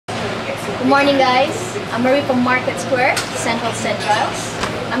Good morning, guys. I'm Marie from Market Square, Central St Giles.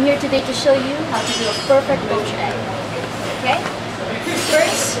 I'm here today to show you how to do a perfect poached egg. Okay?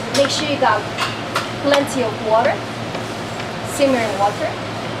 First, make sure you got plenty of water, simmering water.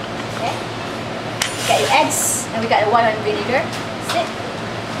 Okay? We got your eggs, and we got your water and vinegar. That's it.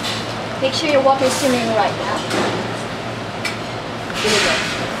 Make sure your water is simmering right now. Vinegar.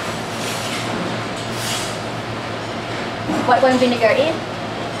 White wine vinegar in.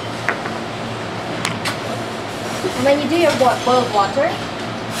 And when you do your boiled water,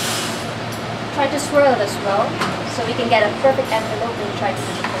 try to swirl it as well, so we can get a perfect envelope when you try to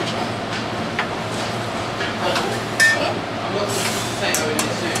do the poached egg. Okay? I'm not potato in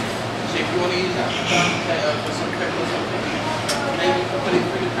it soon. So if you want to use that potato for some prep or something, maybe put it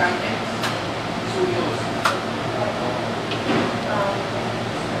through the pan here. It's all yours.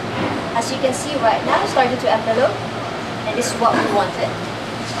 As you can see right now, it's started to envelope, and this is what we wanted.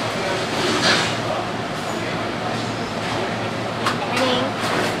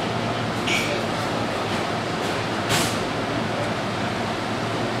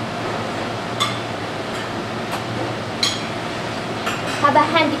 Have a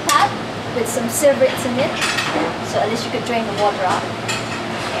handy pad with some silverets in it, so at least you could drain the water out.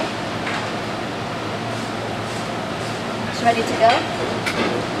 Okay. It's ready to go.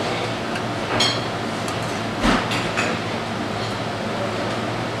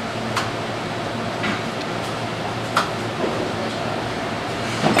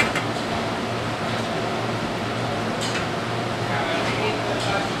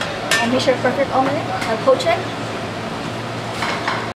 And here's your perfect omelette, a poached egg.